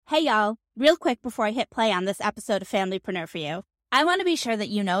Hey y'all, real quick before I hit play on this episode of Familypreneur for you, I want to be sure that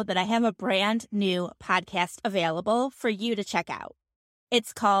you know that I have a brand new podcast available for you to check out.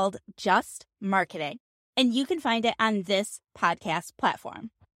 It's called Just Marketing, and you can find it on this podcast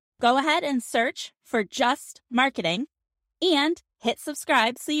platform. Go ahead and search for Just Marketing and hit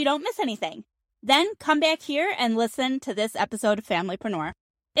subscribe so you don't miss anything. Then come back here and listen to this episode of Familypreneur.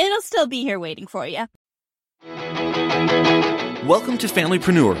 It'll still be here waiting for you. Welcome to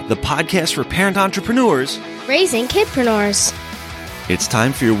Familypreneur, the podcast for parent entrepreneurs raising kidpreneurs. It's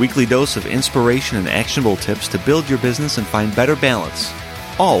time for your weekly dose of inspiration and actionable tips to build your business and find better balance,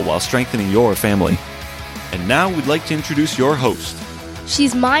 all while strengthening your family. And now we'd like to introduce your host.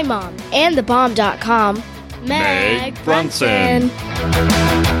 She's my mom and thebomb.com, Meg Brunson.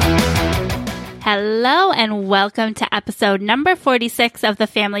 Hello and welcome to episode number 46 of the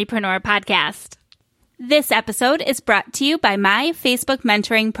Familypreneur podcast. This episode is brought to you by my Facebook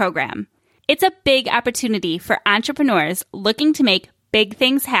mentoring program. It's a big opportunity for entrepreneurs looking to make big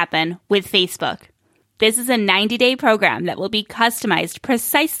things happen with Facebook. This is a 90-day program that will be customized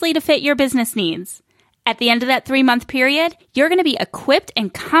precisely to fit your business needs. At the end of that 3-month period, you're going to be equipped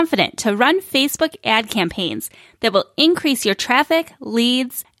and confident to run Facebook ad campaigns that will increase your traffic,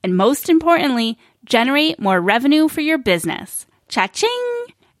 leads, and most importantly, generate more revenue for your business. Cha-ching!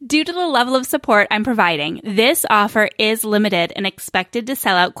 Due to the level of support I'm providing, this offer is limited and expected to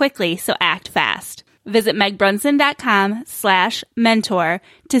sell out quickly, so act fast. Visit megbrunson.com/mentor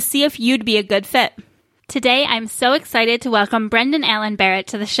to see if you'd be a good fit. Today, I'm so excited to welcome Brendan Allen Barrett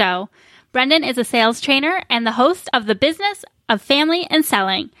to the show. Brendan is a sales trainer and the host of The Business of Family and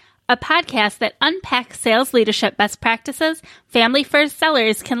Selling, a podcast that unpacks sales leadership best practices family-first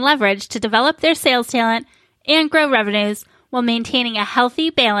sellers can leverage to develop their sales talent and grow revenues while maintaining a healthy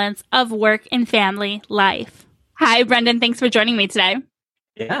balance of work and family life. Hi, Brendan. Thanks for joining me today.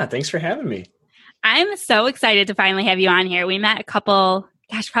 Yeah, thanks for having me. I'm so excited to finally have you on here. We met probably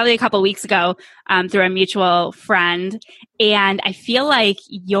a couple weeks ago through a mutual friend. And I feel like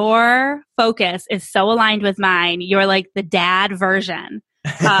your focus is so aligned with mine. You're like the dad version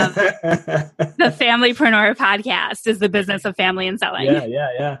of the Familypreneur podcast is The Business of Family and Selling.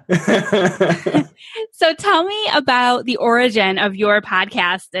 Yeah. So tell me about the origin of your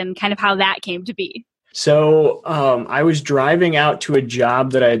podcast and kind of how that came to be. So I was driving out to a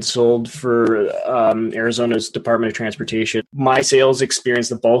job that I had sold for Arizona's Department of Transportation. My sales experience,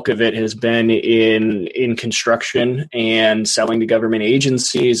 the bulk of it has been in construction and selling to government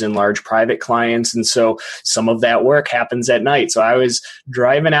agencies and large private clients. And so some of that work happens at night. So I was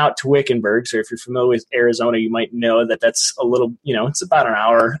driving out to Wickenburg. So if you're familiar with Arizona, you might know that that's a little, it's about an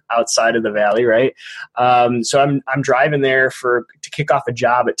hour outside of the valley, right? So I'm driving there to kick off a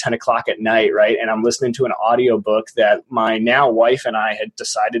job at 10 o'clock at night, right? And I'm listening to an audiobook that my now wife and I had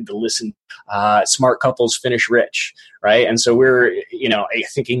decided to listen, Smart Couples Finish Rich, right? And so we're, I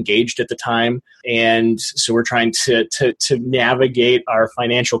think engaged at the time. And so we're trying to navigate our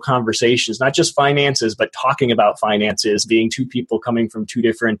financial conversations, not just finances, but talking about finances, being two people coming from two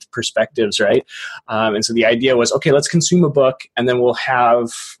different perspectives, right? And so the idea was, okay, let's consume a book and then we'll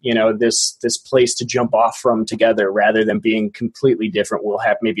have, this place to jump off from together rather than being completely different. We'll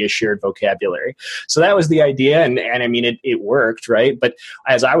have maybe a shared vocabulary. So that was the idea. And I mean, it worked, right? But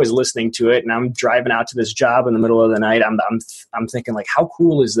as I was listening to it and I'm driving out to this job in the middle of the night, I'm thinking like, how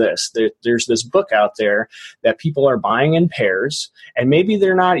cool is this? There's this book out there that people are buying in pairs, and maybe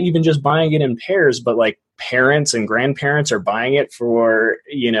they're not even just buying it in pairs, but like parents and grandparents are buying it for,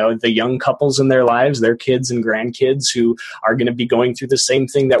 the young couples in their lives, their kids and grandkids who are going to be going through the same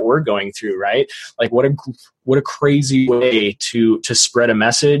thing that we're going through, right? Like what a crazy way to spread a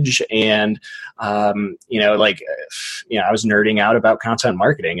message. And, I was nerding out about content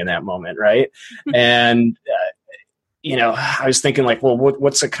marketing in that moment, right? And, I was thinking like, well,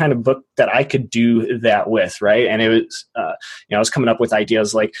 what's a kind of book that I could do that with, right? And it was, I was coming up with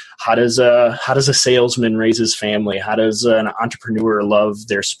ideas like, how does a salesman raise his family? How does an entrepreneur love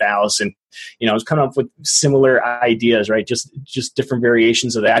their spouse? And, I was coming up with similar ideas, right? Just different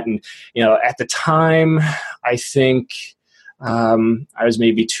variations of that. And, at the time, I think I was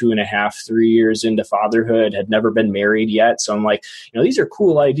maybe 2.5, 3 years into fatherhood, had never been married yet. So I'm like, these are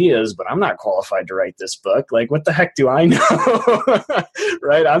cool ideas, but I'm not qualified to write this book. Like, what the heck do I know?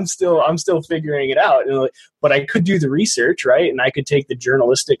 Right? I'm still figuring it out. But I could do the research, right? And I could take the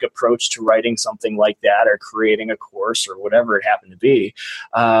journalistic approach to writing something like that or creating a course or whatever it happened to be.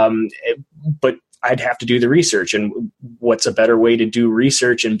 But I'd have to do the research, and what's a better way to do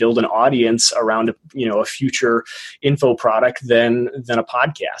research and build an audience around a future info product than a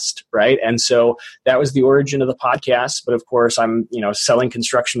podcast, right? And so that was the origin of the podcast. But of course, I'm selling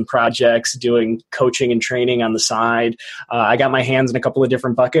construction projects, doing coaching and training on the side. I got my hands in a couple of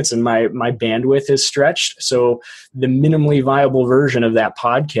different buckets, and my bandwidth is stretched. So the minimally viable version of that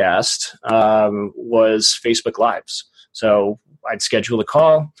podcast was Facebook Lives. So I'd schedule a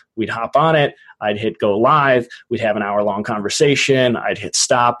call, we'd hop on it, I'd hit go live, we'd have an hour-long conversation, I'd hit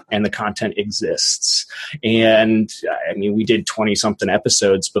stop, and the content exists. And I mean, we did 20-something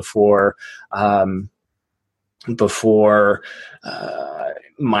episodes before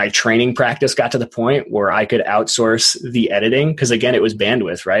my training practice got to the point where I could outsource the editing, because again, it was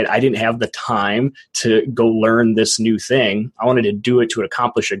bandwidth, right? I didn't have the time to go learn this new thing. I wanted to do it to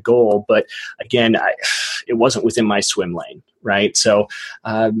accomplish a goal, but again, it wasn't within my swim lane, right? So,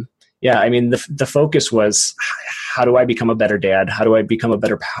 I mean, the focus was, how do I become a better dad? How do I become a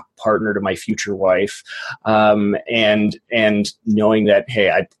better partner to my future wife? And knowing that, hey,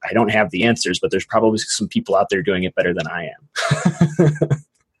 I don't have the answers, but there's probably some people out there doing it better than I am.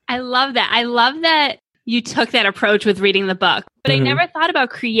 I love that. I love that you took that approach with reading the book, but I never thought about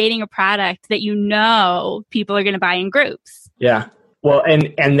creating a product that people are going to buy in groups. Yeah. Well,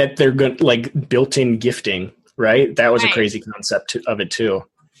 and that they're good, like built-in gifting, right? That was a crazy concept of it too.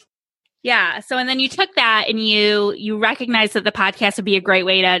 Yeah. So, and then you took that and you recognized that the podcast would be a great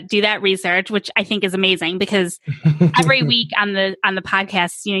way to do that research, which I think is amazing, because every week on the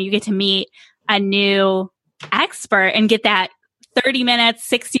podcast, you get to meet a new expert and get that 30 minutes,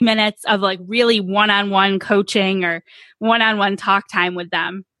 60 minutes of like really one-on-one coaching or one-on-one talk time with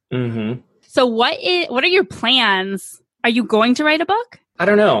them. Mm-hmm. So what are your plans? Are you going to write a book? I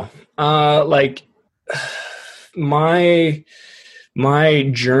don't know. My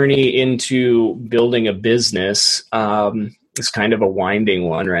journey into building a business is kind of a winding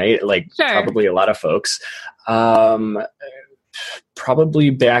one, right? Like Probably a lot of folks. Probably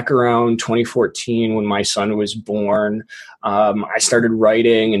back around 2014 when my son was born, I started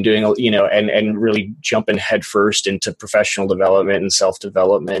writing and doing, and really jumping headfirst into professional development and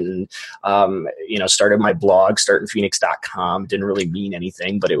self-development, and, started my blog, startingphoenix.com. Didn't really mean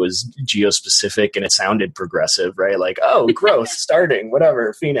anything, but it was geo-specific and it sounded progressive, right? Like, oh, growth, starting,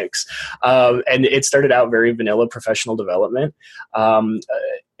 whatever, Phoenix. And it started out very vanilla professional development.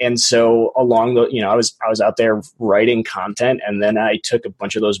 And so along the, I was out there writing content, and then I took a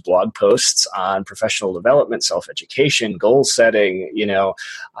bunch of those blog posts on professional development, self-education, goal setting,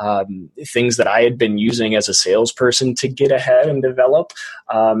 things that I had been using as a salesperson to get ahead and develop.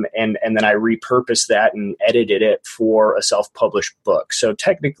 And then I repurposed that and edited it for a self-published book. So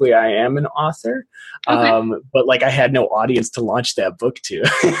technically I am an author, but like I had no audience to launch that book to.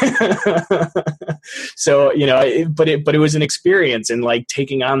 So, but it was an experience, and like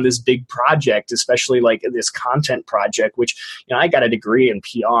taking on this big project, especially like this content project, which, I got a degree in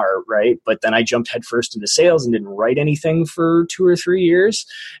PR, right? But then I jumped headfirst into sales and didn't write anything for 2 or 3 years.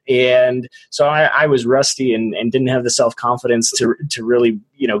 And so I was rusty and didn't have the self-confidence to really,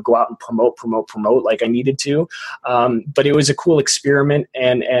 go out and promote like I needed to. But it was a cool experiment,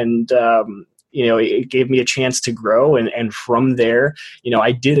 and it gave me a chance to grow. And from there,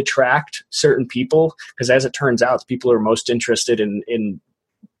 I did attract certain people, because as it turns out, the people who are most interested in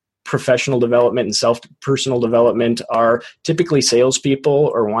professional development and personal development are typically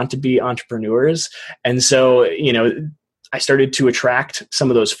salespeople or want to be entrepreneurs. And so, I started to attract some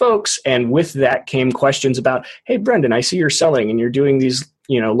of those folks. And with that came questions about, hey, Brendan, I see you're selling and you're doing these,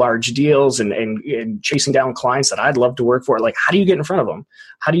 large deals and chasing down clients that I'd love to work for. Like, how do you get in front of them?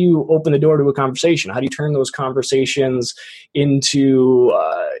 How do you open the door to a conversation? How do you turn those conversations into,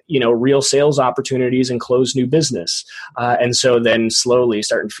 real sales opportunities and close new business? And so then slowly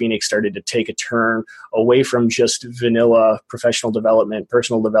Starting Phoenix started to take a turn away from just vanilla professional development,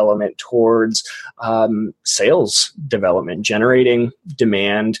 personal development, towards sales development, generating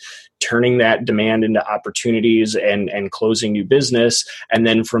demand, turning that demand into opportunities and closing new business. And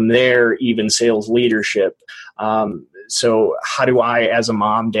then from there, even sales leadership. So how do I, as a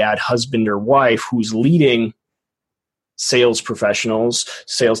mom, dad, husband, or wife who's leading sales professionals,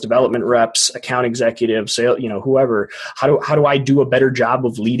 sales development reps, account executives, whoever, how do I do a better job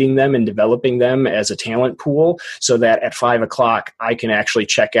of leading them and developing them as a talent pool, so that at 5:00 I can actually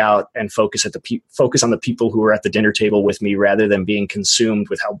check out and focus on the people who are at the dinner table with me, rather than being consumed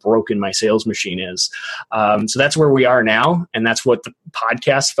with how broken my sales machine is. So that's where we are now, and that's what the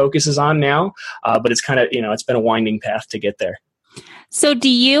podcast focuses on now. But it's kind of, it's been a winding path to get there. So do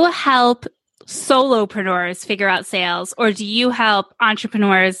you help solopreneurs figure out sales, or do you help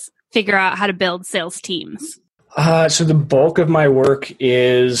entrepreneurs figure out how to build sales teams? So the bulk of my work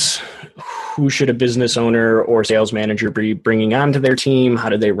is who should a business owner or sales manager be bringing onto their team? How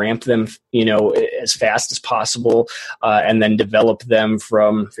do they ramp them, as fast as possible, and then develop them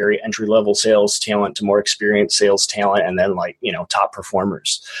from very entry-level sales talent to more experienced sales talent, and then top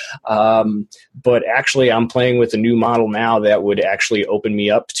performers. But actually, I'm playing with a new model now that would actually open me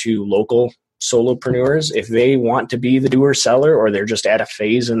up to local solopreneurs. If they want to be the doer seller, or they're just at a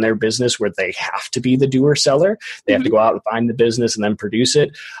phase in their business where they have to be the doer seller, they have to go out and find the business and then produce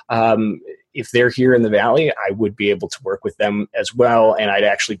it. If they're here in the Valley, I would be able to work with them as well. And I'd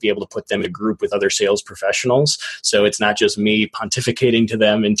actually be able to put them in a group with other sales professionals. So it's not just me pontificating to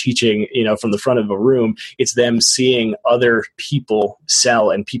them and teaching, from the front of a room. It's them seeing other people sell,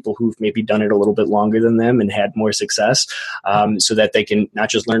 and people who've maybe done it a little bit longer than them and had more success, so that they can not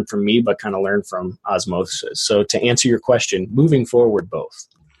just learn from me, but kind of learn from osmosis. So to answer your question, moving forward, both.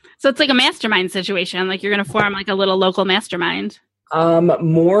 So it's like a mastermind situation. Like you're going to form like a little local mastermind.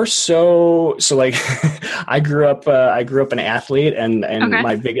 More so like I grew up an athlete, and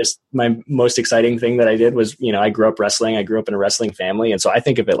okay. my most exciting thing that I did was, I grew up wrestling. I grew up in a wrestling family. And so I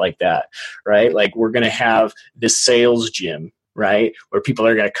think of it like that, right? Like we're going to have this sales gym, right? Where people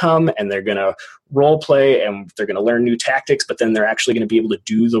are going to come and they're going to role play and they're going to learn new tactics, but then they're actually going to be able to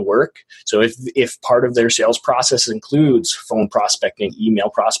do the work. So if part of their sales process includes phone prospecting, email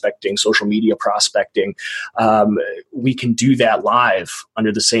prospecting, social media prospecting, we can do that live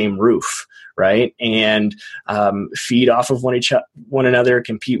under the same roof, right? And feed off of one another,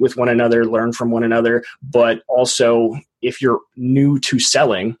 compete with one another, learn from one another. But also, if you're new to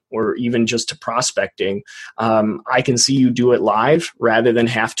selling or even just to prospecting, I can see you do it live rather than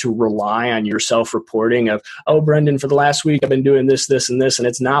have to rely on your self-reporting of, oh, Brendan, for the last week, I've been doing this, this, and this, and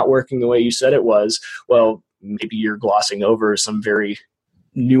it's not working the way you said it was. Well, maybe you're glossing over some very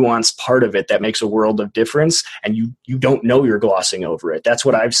nuanced part of it that makes a world of difference, and you don't know you're glossing over it. That's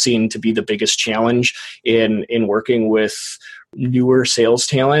what I've seen to be the biggest challenge in working with newer sales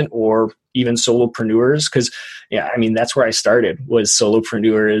talent or even solopreneurs, because that's where I started, was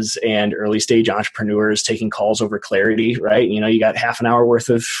solopreneurs and early stage entrepreneurs taking calls over clarity, right? You got half an hour worth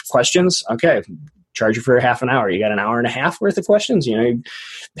of questions. Okay, charge you for a half an hour. You got an hour and a half worth of questions, you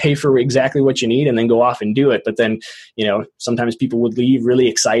pay for exactly what you need and then go off and do it. But then, sometimes people would leave really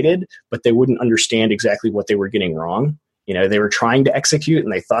excited, but they wouldn't understand exactly what they were getting wrong. They were trying to execute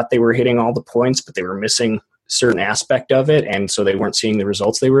and they thought they were hitting all the points, but they were missing certain aspect of it, and so they weren't seeing the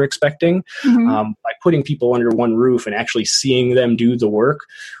results they were expecting. Mm-hmm. By putting people under one roof and actually seeing them do the work,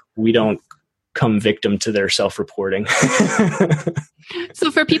 we don't come victim to their self-reporting.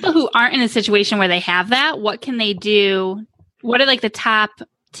 So for people who aren't in a situation where they have that, what can they do? What are like the top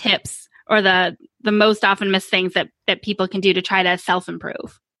tips or the most often missed things that people can do to try to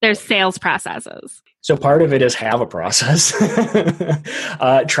self-improve their sales processes? So part of it is have a process.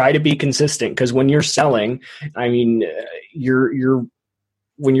 Try to be consistent, because when you're selling, when you're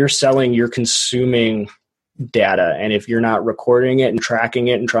selling, you're consuming data, and if you're not recording it and tracking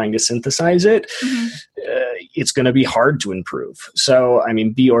it and trying to synthesize it, mm-hmm. It's going to be hard to improve. So,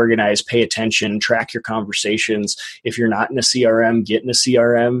 be organized, pay attention, track your conversations. If you're not in a CRM, get in a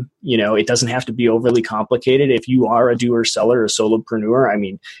CRM. It doesn't have to be overly complicated. If you are a doer seller, a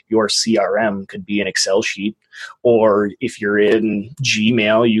solopreneur, your CRM could be an Excel sheet, or if you're in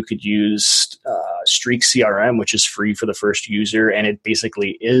Gmail, you could use Streak CRM, which is free for the first user. And it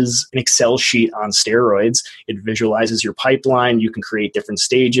basically is an Excel sheet on steroids. It visualizes your pipeline. You can create different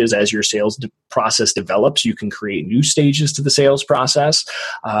stages as your sales process develops. You can create new stages to the sales process.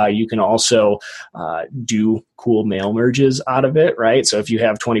 You can also do cool mail merges out of it, right? So if you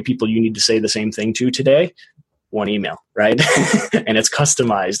have 20 people you need to say the same thing to today, one email, right? And it's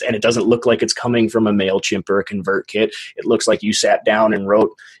customized, and it doesn't look like it's coming from a MailChimp or a ConvertKit. It looks like you sat down and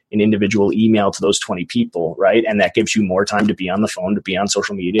wrote an individual email to those 20 people, right? And that gives you more time to be on the phone, to be on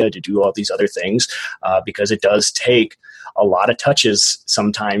social media, to do all these other things, because it does take a lot of touches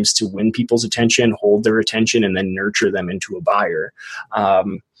sometimes to win people's attention, hold their attention, and then nurture them into a buyer.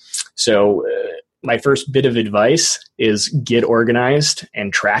 My first bit of advice is get organized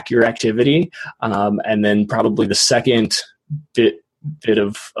and track your activity. And then probably the second bit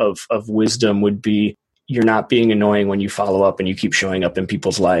of wisdom would be, you're not being annoying when you follow up and you keep showing up in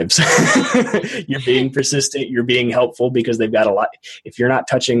people's lives. You're being persistent. You're being helpful, because they've got a lot. If you're not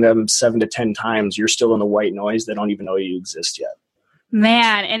touching them 7 to 10 times, you're still in the white noise. They don't even know you exist yet.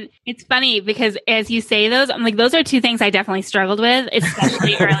 Man, and it's funny because as you say those, I'm like, those are two things I definitely struggled with,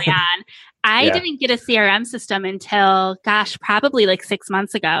 especially early on. I didn't get a CRM system until, probably like 6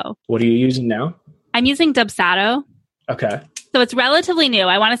 months ago. What are you using now? I'm using Dubsado. Okay. So it's relatively new.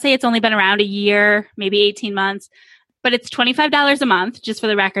 I want to say it's only been around a year, maybe 18 months, but it's $25 a month, just for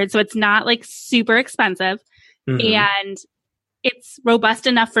the record. So it's not like super expensive. And it's robust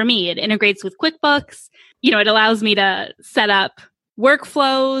enough for me. It integrates with QuickBooks. It allows me to set up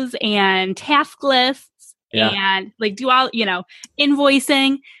workflows and task lists and like do all,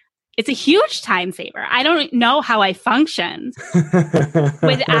 invoicing. It's a huge time saver. I don't know how I functioned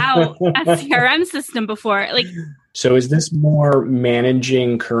without a CRM system before. So is this more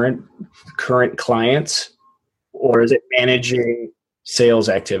managing current clients, or is it managing sales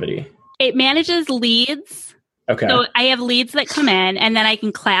activity? It manages leads. Okay. So I have leads that come in, and then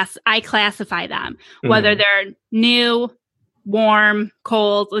I classify them, whether they're new, warm,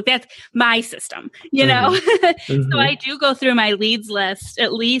 cold. Like that's my system, So I do go through my leads list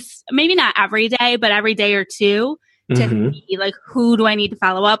at least, maybe not every day, but every day or two to see like who do I need to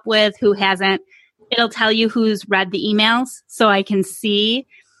follow up with, who hasn't. It'll tell you who's read the emails, so I can see,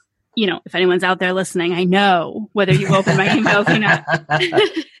 if anyone's out there listening, I know whether you open my emails or not.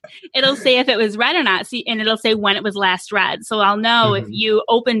 It'll say if it was read or not, and it'll say when it was last read. So I'll know if you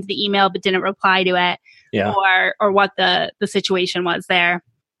opened the email but didn't reply to it, or what the situation was there.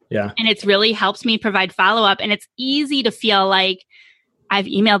 Yeah. And it's really helped me provide follow-up. And it's easy to feel like I've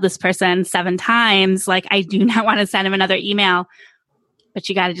emailed this person 7 times. Like I do not want to send him another email. But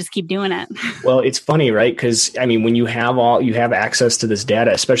you got to just keep doing it. Well, it's funny, right? Because when you have access to this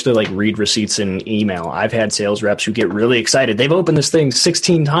data, especially like read receipts in email. I've had sales reps who get really excited. They've opened this thing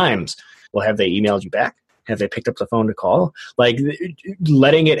 16 times. Well, have they emailed you back? Have they picked up the phone to call? Like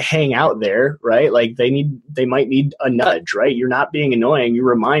letting it hang out there, right? Like they might need a nudge, right? You're not being annoying. You're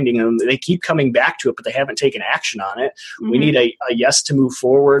reminding them. They keep coming back to it, but they haven't taken action on it. We need a yes to move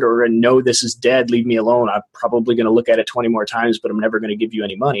forward, or a no, this is dead. Leave me alone. I'm probably going to look at it 20 more times, but I'm never going to give you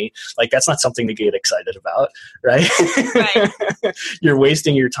any money. Like that's not something to get excited about, right? Right. You're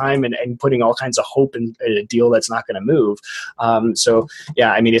wasting your time and putting all kinds of hope in a deal that's not going to move. So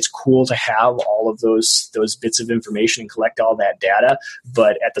yeah, it's cool to have all of those bits of information and collect all that data.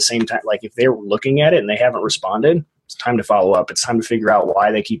 But at the same time, like if they're looking at it and they haven't responded, it's time to follow up. It's time to figure out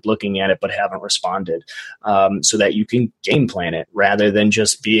why they keep looking at it but haven't responded, so that you can game plan it rather than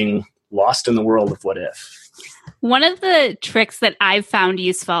just being lost in the world of what if. One of the tricks that I've found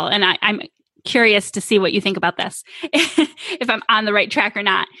useful, and I'm curious to see what you think about this, if I'm on the right track or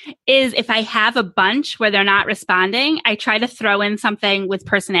not, is if I have a bunch where they're not responding, I try to throw in something with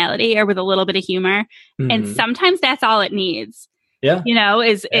personality or with a little bit of humor. And sometimes that's all it needs. Yeah.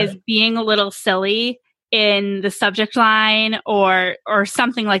 Is being a little silly in the subject line or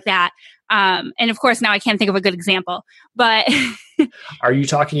something like that. And of course, now I can't think of a good example, but are you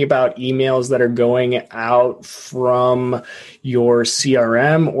talking about emails that are going out from your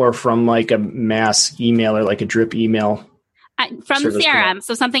CRM or from like a mass email or like a drip email? From the CRM.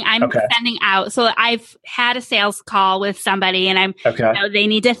 So something I'm sending out. So I've had a sales call with somebody and they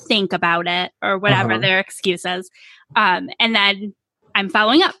need to think about it or whatever their excuse is. And then I'm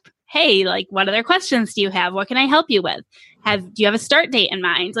following up. Hey, like what other questions do you have? What can I help you with? Do you have a start date in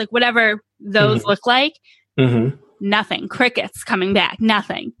mind? Like whatever those look like. Nothing. Crickets coming back.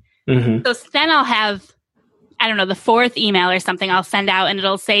 Nothing. So then I'll have, I don't know, the 4th email or something I'll send out and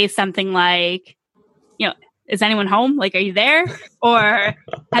it'll say something like, is anyone home? Like, are you there? Or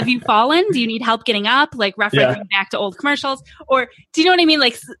have you fallen? Do you need help getting up? Like referencing back to old commercials? Or do you know what I mean?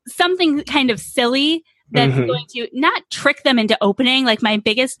 Like something kind of silly that's going to not trick them into opening. Like my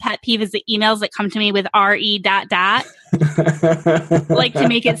biggest pet peeve is the emails that come to me with RE ... like to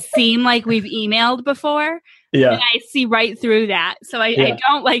make it seem like we've emailed before. Yeah. And I see right through that. So I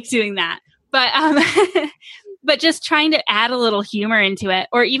don't like doing that. But but just trying to add a little humor into it,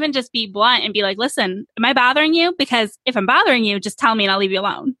 or even just be blunt and be like, listen, am I bothering you? Because if I'm bothering you, just tell me and I'll leave you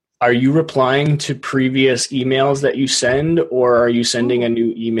alone. Are you replying to previous emails that you send, or are you sending a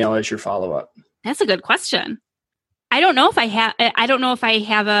new email as your follow-up? That's a good question. I don't know if I have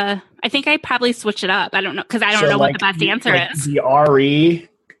I think I probably switch it up. I don't know, because I don't know what the best answer is. The RE :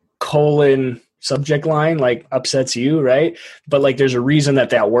 subject line like upsets you, right? But like there's a reason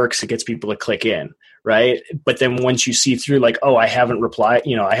that works. It gets people to click in, right? But then once you see through like, oh, I haven't replied,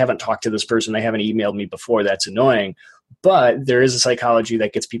 I haven't talked to this person, they haven't emailed me before, that's annoying. But there is a psychology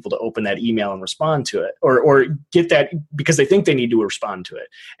that gets people to open that email and respond to it, or get that because they think they need to respond to it.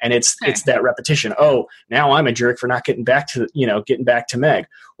 And it's that repetition. Oh, now I'm a jerk for not getting back to Meg.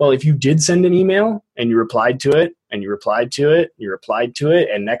 Well, if you did send an email and you replied to it and you replied to it,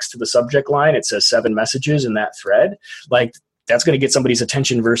 and next to the subject line, it says 7 messages in that thread, like that's going to get somebody's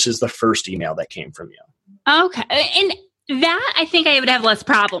attention versus the first email that came from you. Okay. And that I think I would have less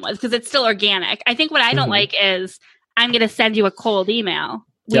problem with because it's still organic. I think what I don't like is I'm going to send you a cold email.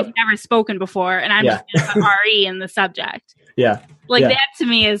 We've never spoken before, and I'm just going to put RE in the subject. Yeah. Like that to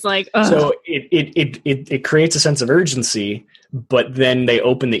me is like, ugh. So it creates a sense of urgency, but then they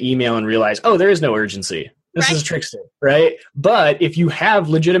open the email and realize, oh, there is no urgency. This is a trickster, right? But if you have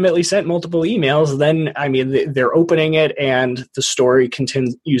legitimately sent multiple emails, then, I mean, they're opening it and the story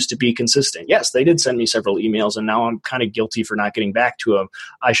continues to be consistent. Yes, they did send me several emails, and now I'm kind of guilty for not getting back to them.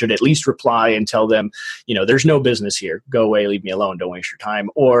 I should at least reply and tell them, there's no business here. Go away, leave me alone, don't waste your time.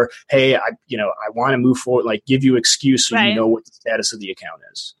 Or, hey, I want to move forward, like give you excuse so you know what the status of the account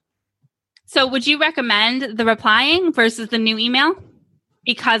is. So would you recommend the replying versus the new email?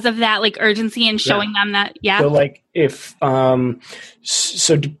 Because of that, like, urgency and showing them that, So, like, if,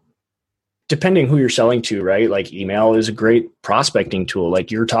 depending who you're selling to, right? Like, email is a great prospecting tool. Like,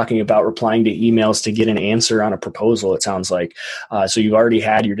 you're talking about replying to emails to get an answer on a proposal, it sounds like. So you've already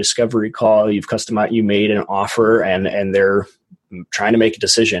had your discovery call, you made an offer, and they're trying to make a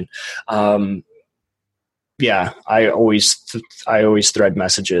decision. I always thread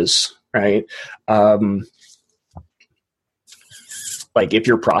messages, right? Like if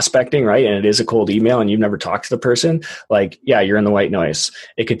you're prospecting, right, and it is a cold email and you've never talked to the person, like, you're in the white noise.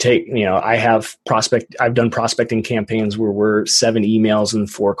 It could take, I've done prospecting campaigns where we're 7 emails and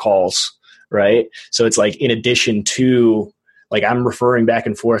 4 calls, right? So it's like, in addition to, like, I'm referring back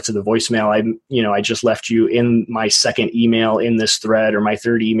and forth to the voicemail. I just left you in my second email in this thread, or my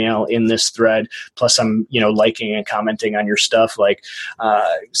third email in this thread. Plus I'm, liking and commenting on your stuff. Like,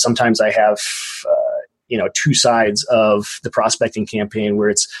 sometimes I have, 2 sides of the prospecting campaign where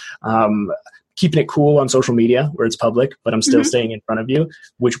it's keeping it cool on social media where it's public, but I'm still staying in front of you,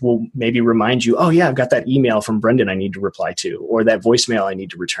 which will maybe remind you, oh yeah, I've got that email from Brendan I need to reply to, or that voicemail I need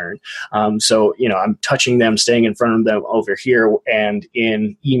to return. So, I'm touching them, staying in front of them over here, and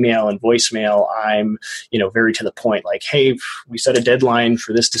in email and voicemail, I'm, very to the point, like, hey, we set a deadline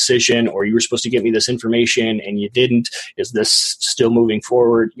for this decision, or you were supposed to get me this information and you didn't. Is this still moving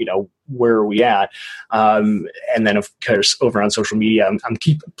forward? Where are we at? And then of course, over on social media, I'm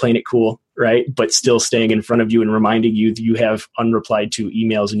keep playing it cool, right? But still staying in front of you and reminding you that you have unreplied to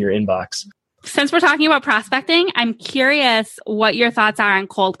emails in your inbox. Since we're talking about prospecting, I'm curious what your thoughts are on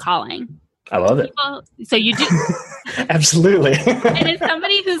cold calling. I love it. So you do. Absolutely. And as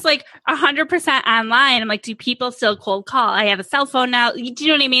somebody who's like 100% online, I'm like, do people still cold call? I have a cell phone now. Do you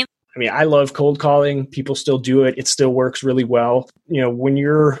know what I mean? I mean, I love cold calling. People still do it. It still works really well. When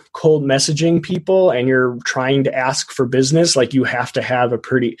you're cold messaging people and you're trying to ask for business, like, you have to have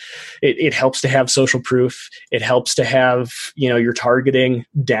it helps to have social proof. It helps to have, your targeting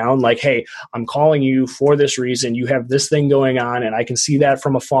down. Like, hey, I'm calling you for this reason. You have this thing going on and I can see that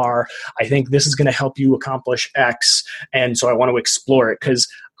from afar. I think this is going to help you accomplish X. And so I want to explore it, because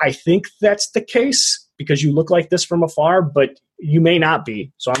I think that's the case, because you look like this from afar, but you may not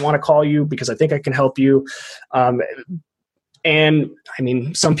be. So I want to call you because I think I can help you. And I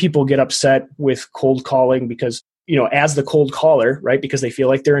mean, some people get upset with cold calling because, as the cold caller, right? Because they feel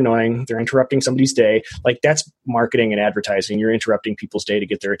like they're annoying, they're interrupting somebody's day. Like, that's marketing and advertising. You're interrupting people's day to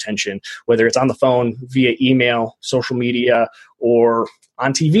get their attention, whether it's on the phone, via email, social media, or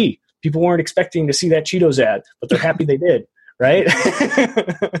on TV. People weren't expecting to see that Cheetos ad, but they're happy they did. Right.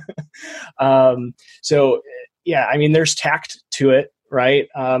 So, I mean, there's tact to it, right?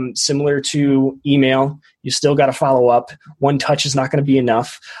 Similar to email, you still got to follow up. One touch is not going to be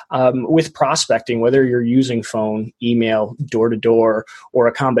enough. With prospecting, whether you're using phone, email, door-to-door, or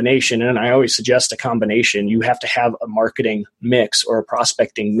a combination, and I always suggest a combination, you have to have a marketing mix or a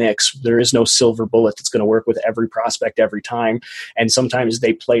prospecting mix. There is no silver bullet that's going to work with every prospect every time. And sometimes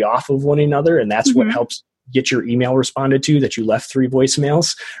they play off of one another, and that's what helps get your email responded to, that you left 3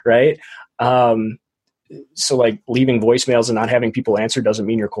 voicemails, right? So like, leaving voicemails and not having people answer doesn't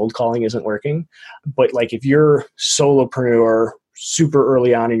mean your cold calling isn't working. But like, if you're solopreneur, super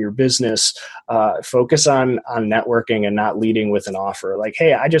early on in your business, focus on networking and not leading with an offer. Like,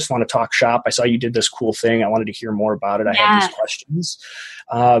 hey, I just want to talk shop. I saw you did this cool thing. I wanted to hear more about it. I have these questions.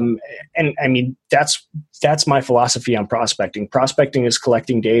 And I mean, that's my philosophy on prospecting. Prospecting is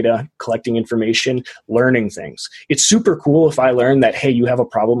collecting data, collecting information, learning things. It's super cool if I learn that, hey, you have a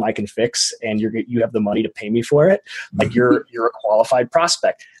problem I can fix and you have the money to pay me for it. Like, you're a qualified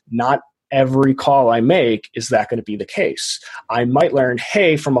prospect. Not every call I make is that going to be the case. I might learn,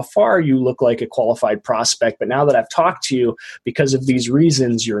 hey, from afar, you look like a qualified prospect, but now that I've talked to you, because of these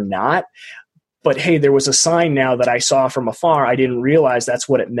reasons, you're not. But hey, there was a sign now that I saw from afar. I didn't realize that's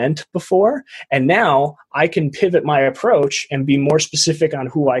what it meant before. And now I can pivot my approach and be more specific on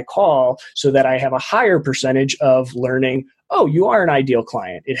who I call, so that I have a higher percentage of learning, oh, you are an ideal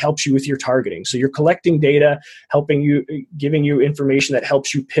client. It helps you with your targeting. So you're collecting data, helping you, giving you information that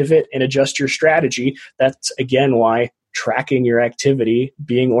helps you pivot and adjust your strategy. That's, again, why tracking your activity,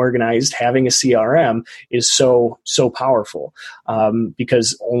 being organized, having a CRM is so powerful,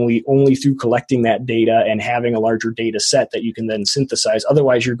 because only through collecting that data and having a larger data set that you can then synthesize.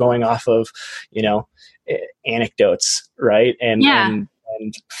 Otherwise, you're going off of, anecdotes, right? And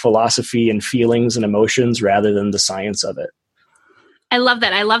philosophy and feelings and emotions rather than the science of it. I love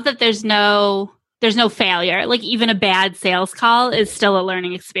that. I love that there's no failure. Like, even a bad sales call is still a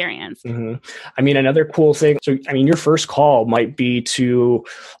learning experience. Mm-hmm. I mean, another cool thing. So, I mean, your first call might be to,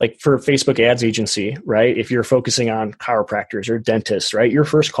 like, for a Facebook ads agency, right? If you're focusing on chiropractors or dentists, right? Your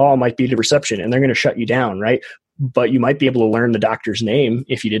first call might be to reception and they're going to shut you down, right? But you might be able to learn the doctor's name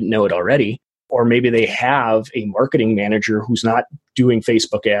if you didn't know it already. Or maybe they have a marketing manager who's not doing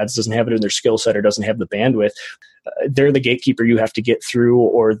Facebook ads, doesn't have it in their skill set, or doesn't have the bandwidth. They're the gatekeeper you have to get through,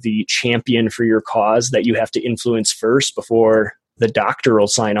 or the champion for your cause that you have to influence first before the doctor will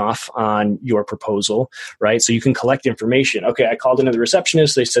sign off on your proposal, right? So you can collect information. Okay, I called into the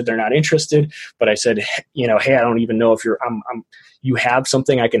receptionist. They said they're not interested, but I said, hey, I don't even know if you have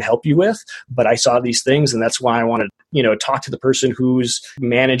something I can help you with, but I saw these things, and that's why I wanted, talk to the person who's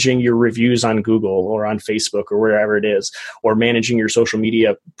managing your reviews on Google or on Facebook or wherever it is, or managing your social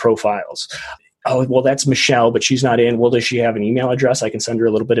media profiles. Oh, well, that's Michelle, but she's not in. Well, does she have an email address? I can send her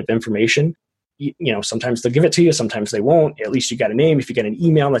a little bit of information. Sometimes they'll give it to you, sometimes they won't. At least you got a name. If you get an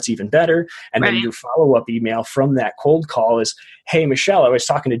email, that's even better. And then your follow-up email from that cold call is, hey, Michelle, I was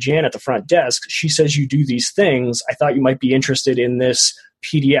talking to Jan at the front desk. She says you do these things. I thought you might be interested in this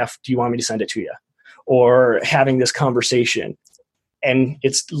PDF. Do you want me to send it to you? Or having this conversation. And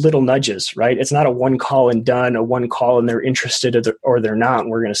it's little nudges, right? It's not a one call and done, a one call and they're interested or they're not,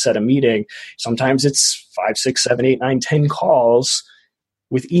 and we're going to set a meeting. Sometimes it's 5, 6, 7, 8, 9, 10 calls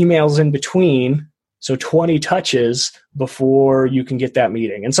with emails in between. So 20 touches before you can get that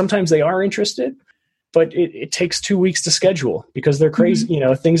meeting. And sometimes they are interested, but it takes 2 weeks to schedule because they're crazy.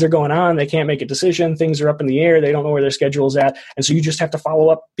 Mm-hmm. Things are going on. They can't make a decision. Things are up in the air. They don't know where their schedule is at. And so you just have to follow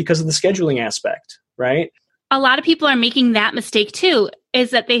up because of the scheduling aspect, right? A lot of people are making that mistake too,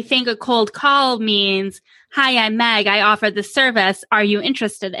 is that they think a cold call means, hi, I'm Meg. I offer this service. Are you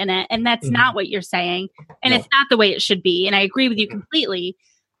interested in it? And that's not what you're saying. And it's not the way it should be. And I agree with you completely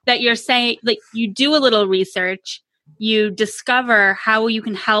that you're saying, like, you do a little research, you discover how you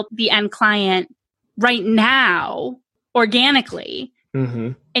can help the end client right now organically,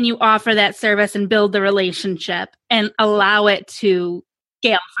 and you offer that service and build the relationship and allow it to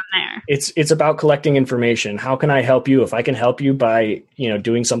scale from there. It's about collecting information. How can I help you? If I can help you by,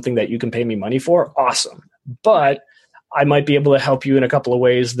 doing something that you can pay me money for, awesome. But I might be able to help you in a couple of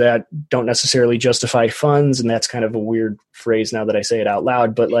ways that don't necessarily justify funds. And that's kind of a weird phrase now that I say it out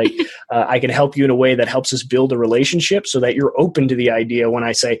loud, but like, I can help you in a way that helps us build a relationship so that you're open to the idea when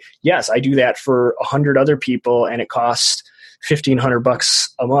I say, yes, I do that for 100 other people and it costs $1,500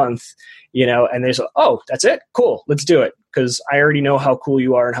 a month, and they say, oh, that's it. Cool. Let's do it. Because I already know how cool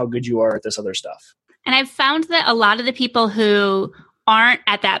you are and how good you are at this other stuff. And I've found that a lot of the people who aren't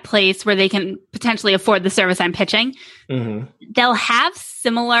at that place where they can potentially afford the service I'm pitching, they'll have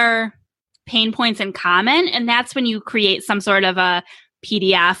similar pain points in common. And that's when you create some sort of a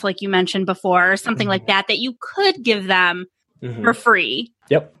PDF, like you mentioned before, or something like that you could give them for free.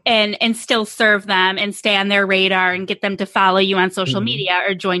 Yep. And still serve them and stay on their radar and get them to follow you on social media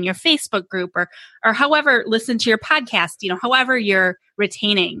or join your Facebook group or however, listen to your podcast, however you're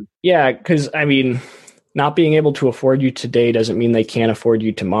retaining. Yeah. Cause not being able to afford you today doesn't mean they can't afford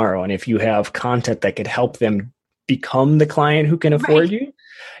you tomorrow. And if you have content that could help them become the client who can afford you,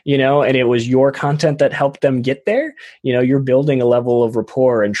 and it was your content that helped them get there, you're building a level of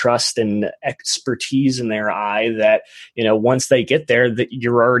rapport and trust and expertise in their eye that, once they get there, that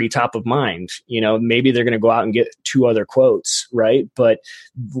you're already top of mind. Maybe they're going to go out and get 2 other quotes, right? But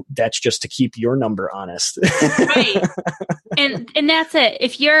that's just to keep your number honest. Right. And that's it.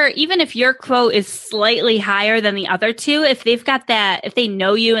 If your quote is slightly higher than the other 2, if they've got that, if they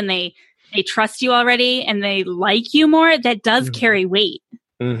know you and they trust you already and they like you more, that does carry weight.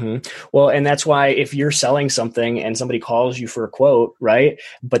 Well, and that's why if you're selling something and somebody calls you for a quote, right,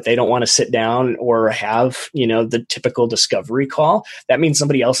 but they don't want to sit down or have, the typical discovery call, that means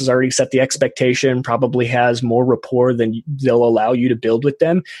somebody else has already set the expectation, probably has more rapport than they'll allow you to build with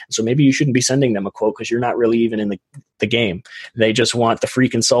them. So maybe you shouldn't be sending them a quote because you're not really even in the game. They just want the free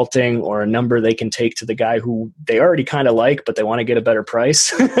consulting or a number they can take to the guy who they already kind of like, but they want to get a better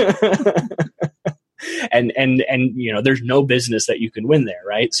price. and there's no business that you can win there,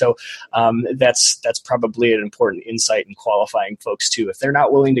 right? So that's probably an important insight in qualifying folks too. If they're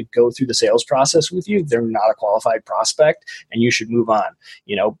not willing to go through the sales process with you, they're not a qualified prospect, and you should move on.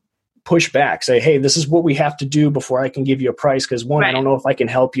 Push back, say, hey, this is what we have to do before I can give you a price. Because one, I don't know if I can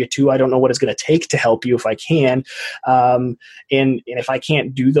help you. Two, I don't know what it's going to take to help you if I can. And if I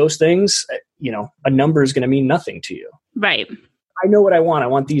can't do those things, a number is going to mean nothing to you. Right. I know what I want. I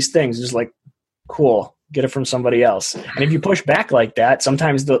want these things. It's like, cool, get it from somebody else. And if you push back like that,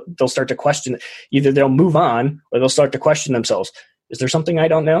 sometimes they'll start to question. Either they'll move on or they'll start to question themselves. Is there something I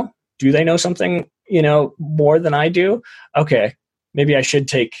don't know? Do they know something, more than I do? Okay, maybe I should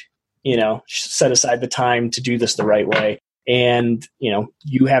set aside the time to do this the right way. And,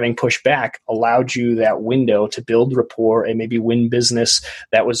 you having pushed back allowed you that window to build rapport and maybe win business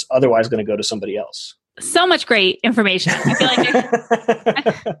that was otherwise going to go to somebody else. So much great information. I feel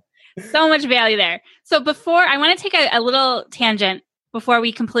like there's so much value there. So I want to take a little tangent before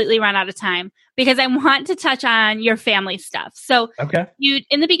we completely run out of time, because I want to touch on your family stuff. So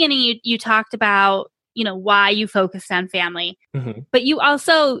in the beginning, you talked about why you focused on family, but you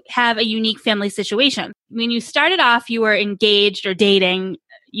also have a unique family situation. When you started off, you were engaged or dating,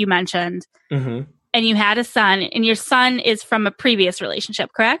 you mentioned, and you had a son, and your son is from a previous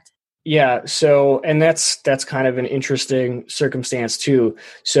relationship, correct? Yeah. So, and that's kind of an interesting circumstance too.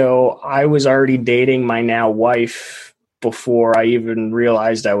 So I was already dating my now wife before I even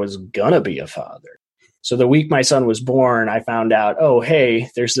realized I was gonna be a father. So the week my son was born, I found out, oh, hey,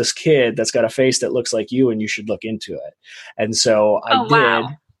 there's this kid that's got a face that looks like you and you should look into it. And so I did. Wow.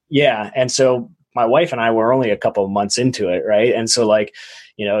 Yeah. And so my wife and I were only a couple of months into it. Right. And so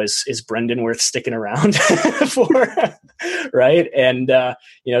is Brendan worth sticking around for? Right. And,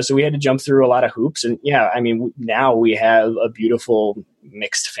 so we had to jump through a lot of hoops, and now we have a beautiful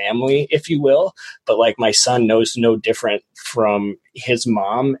mixed family, if you will. But my son knows no different from his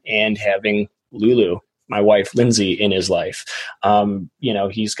mom and having Lulu, my wife, Lindsay, in his life.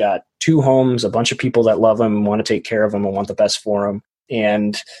 He's got 2 homes, a bunch of people that love him, want to take care of him, and want the best for him.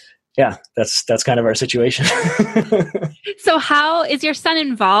 And yeah, that's kind of our situation. So how is your son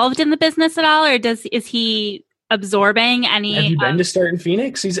involved in the business at all? Or is he absorbing any? Have you been to Start in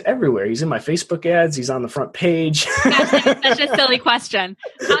Phoenix? He's everywhere. He's in my Facebook ads. He's on the front page. That's such a silly question.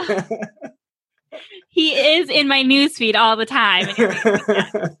 He is in my newsfeed all the time.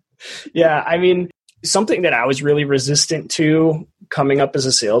 Yeah, something that I was really resistant to coming up as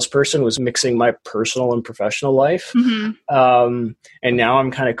a salesperson was mixing my personal and professional life. And now I'm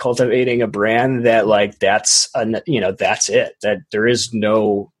kind of cultivating a brand that that's it, that there is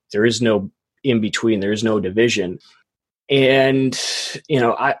no in between, there is no division. And,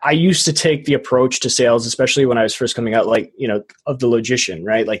 I used to take the approach to sales, especially when I was first coming out, of the logician,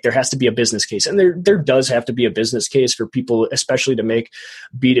 right? There has to be a business case. And there does have to be a business case for people, especially to make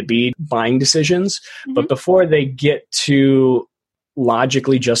B2B buying decisions. But before they get to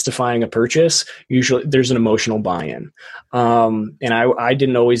logically justifying a purchase, usually there's an emotional buy-in. And I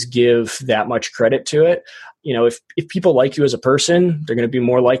didn't always give that much credit to it. If people like you as a person, they're going to be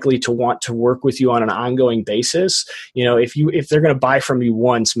more likely to want to work with you on an ongoing basis. If they're going to buy from you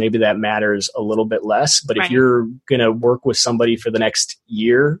once, maybe that matters a little bit less. But if you're going to work with somebody for the next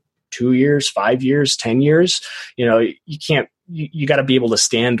year, 2 years, 5 years, 10 years, you can't. You got to be able to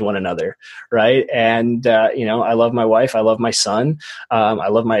stand one another, right? And I love my wife, I love my son, I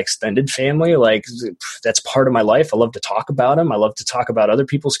love my extended family. That's part of my life. I love to talk about them. I love to talk about other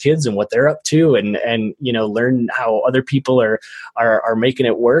people's kids and what they're up to, and learn how other people are making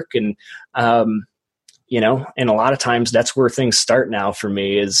it work. And and a lot of times that's where things start now for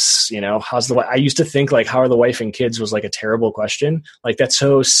me is, I used to think how are the wife and kids was a terrible question. That's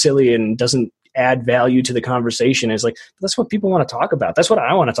so silly and doesn't add value to the conversation. Is that's what people want to talk about. That's what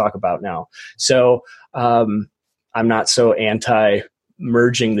I want to talk about now. So I'm not so anti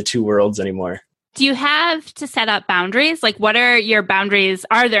merging the two worlds anymore. Do you have to set up boundaries? What are your boundaries?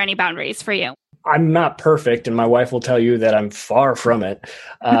 Are there any boundaries for you? I'm not perfect, and my wife will tell you that I'm far from it.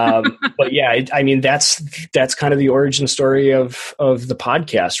 But yeah, that's kind of the origin story of the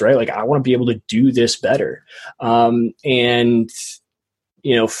podcast, right? I want to be able to do this better. And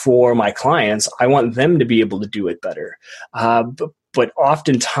for my clients, I want them to be able to do it better. But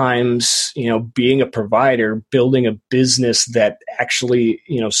oftentimes, being a provider, building a business that actually,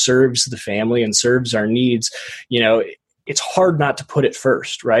 serves the family and serves our needs, it's hard not to put it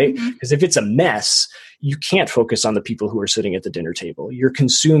first, right? Because if it's a mess, you can't focus on the people who are sitting at the dinner table. You're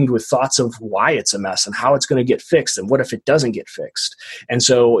consumed with thoughts of why it's a mess and how it's going to get fixed and what if it doesn't get fixed. And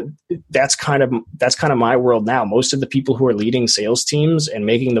so that's kind of my world now. Most of the people who are leading sales teams and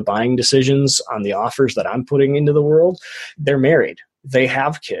making the buying decisions on the offers that I'm putting into the world, they're married. They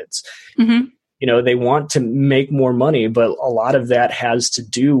have kids. They want to make more money, but a lot of that has to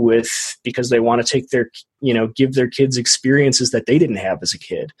do with because they want to take give their kids experiences that they didn't have as a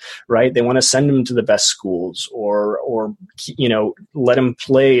kid, right? They want to send them to the best schools or let them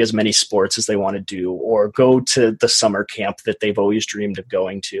play as many sports as they want to do, or go to the summer camp that they've always dreamed of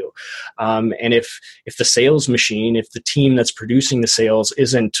going to. And if the sales machine, if the team that's producing the sales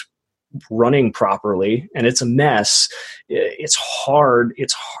isn't running properly and it's a mess, it's hard. You're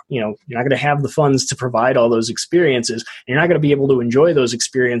not going to have the funds to provide all those experiences. And you're not going to be able to enjoy those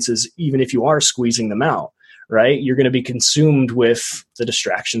experiences even if you are squeezing them out, right? You're going to be consumed with the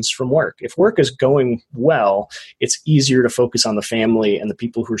distractions from work. If work is going well, it's easier to focus on the family and the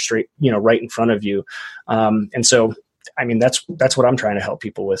people who are right in front of you. And so, that's what I'm trying to help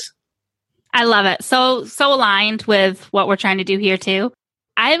people with. I love it. So aligned with what we're trying to do here too.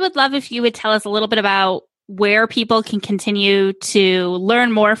 I would love if you would tell us a little bit about where people can continue to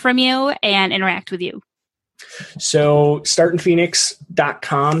learn more from you and interact with you. So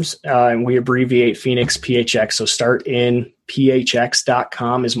startinphoenix.com, and we abbreviate Phoenix PHX. So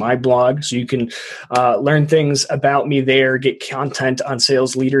startinphx.com is my blog. So you can learn things about me there, get content on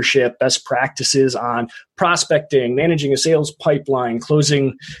sales leadership, best practices on prospecting, managing a sales pipeline,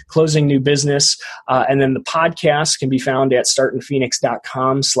 closing new business. And then the podcast can be found at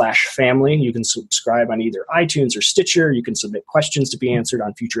startinphoenix.com/family. You can subscribe on either iTunes or Stitcher. You can submit questions to be answered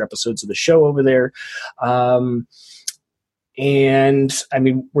on future episodes of the show over there. And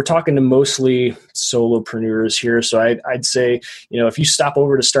we're talking to mostly solopreneurs here. So I'd say, if you stop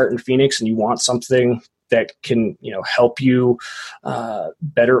over to Start in Phoenix and you want something that can, help you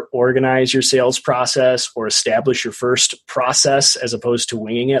better organize your sales process or establish your first process as opposed to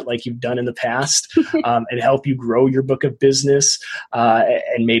winging it like you've done in the past, and help you grow your book of business,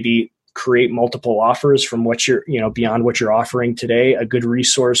 and maybe create multiple offers from what you're, beyond what you're offering today. A good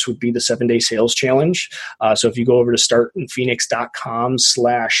resource would be the 7-Day Sales Challenge. So if you go over to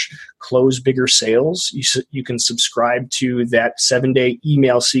startinphoenix.com/closebiggersales, you can subscribe to that 7-day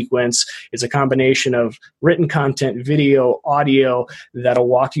email sequence. It's a combination of written content, video, audio that'll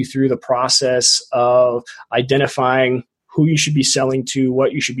walk you through the process of identifying who you should be selling to,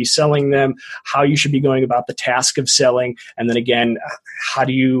 what you should be selling them, how you should be going about the task of selling. And then again, how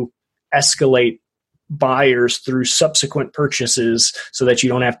do you escalate buyers through subsequent purchases so that you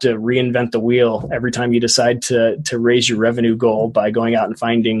don't have to reinvent the wheel every time you decide to raise your revenue goal by going out and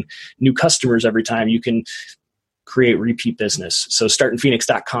finding new customers every time. You can create repeat business. So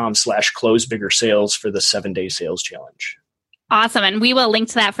startinphoenix.com/closebiggersales for the 7-Day Sales Challenge. Awesome. And we will link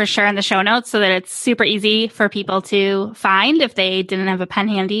to that for sure in the show notes so that it's super easy for people to find if they didn't have a pen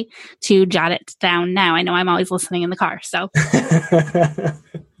handy to jot it down now. I know I'm always listening in the car. So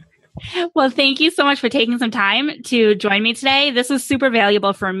well, thank you so much for taking some time to join me today. This was super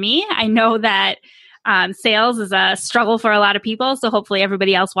valuable for me. I know that sales is a struggle for a lot of people. So hopefully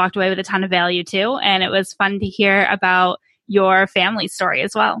everybody else walked away with a ton of value too. And it was fun to hear about your family story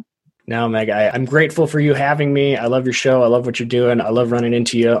as well. No, Meg, I'm grateful for you having me. I love your show. I love what you're doing. I love running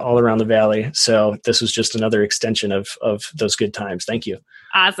into you all around the Valley. So this was just another extension of those good times. Thank you.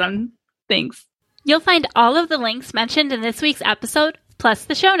 Awesome. Thanks. You'll find all of the links mentioned in this week's episode, plus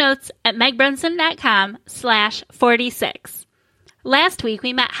the show notes at megbrunson.com/46. Last week,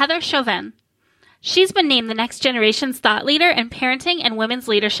 we met Heather Chauvin. She's been named the next generation's thought leader in parenting and women's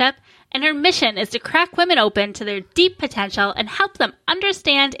leadership, and her mission is to crack women open to their deep potential and help them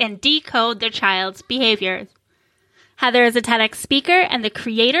understand and decode their child's behaviors. Heather is a TEDx speaker and the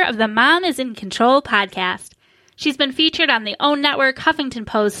creator of the Mom is in Control podcast. She's been featured on the OWN Network, Huffington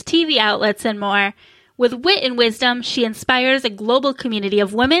Post, TV outlets, and more. With wit and wisdom, she inspires a global community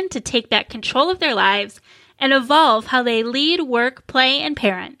of women to take back control of their lives and evolve how they lead, work, play, and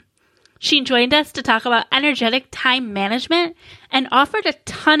parent. She joined us to talk about energetic time management and offered a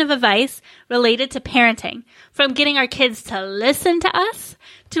ton of advice related to parenting, from getting our kids to listen to us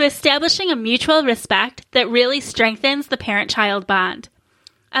to establishing a mutual respect that really strengthens the parent-child bond.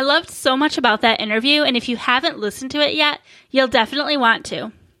 I loved so much about that interview, and if you haven't listened to it yet, you'll definitely want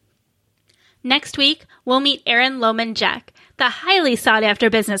to. Next week, we'll meet Erin Lohman-Jack, the highly sought-after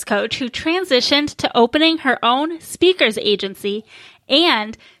business coach who transitioned to opening her own speakers agency,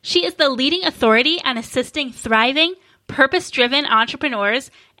 and she is the leading authority on assisting thriving, purpose-driven entrepreneurs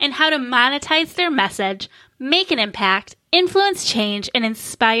and how to monetize their message, make an impact, influence change, and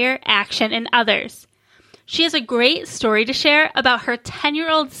inspire action in others. She has a great story to share about her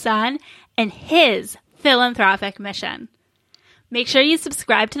 10-year-old son and his philanthropic mission. Make sure you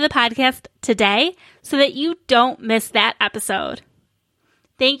subscribe to the podcast today so that you don't miss that episode.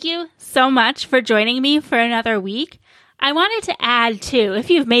 Thank you so much for joining me for another week. I wanted to add too, if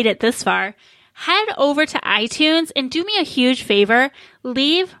you've made it this far, head over to iTunes and do me a huge favor,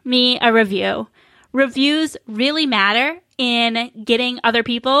 leave me a review. Reviews really matter in getting other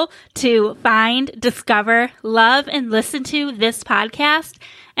people to find, discover, love, and listen to this podcast.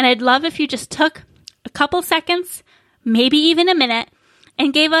 And I'd love if you just took a couple seconds, maybe even a minute,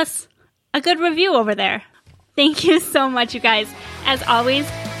 and gave us a good review over there. Thank you so much, you guys. As always,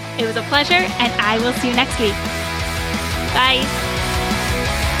 it was a pleasure, and I will see you next week. Bye.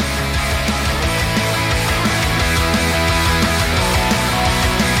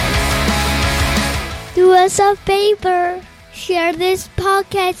 Do us a favor. Share this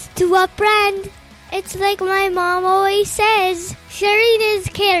podcast to a friend. It's like my mom always says, sharing is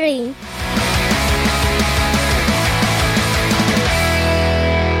caring.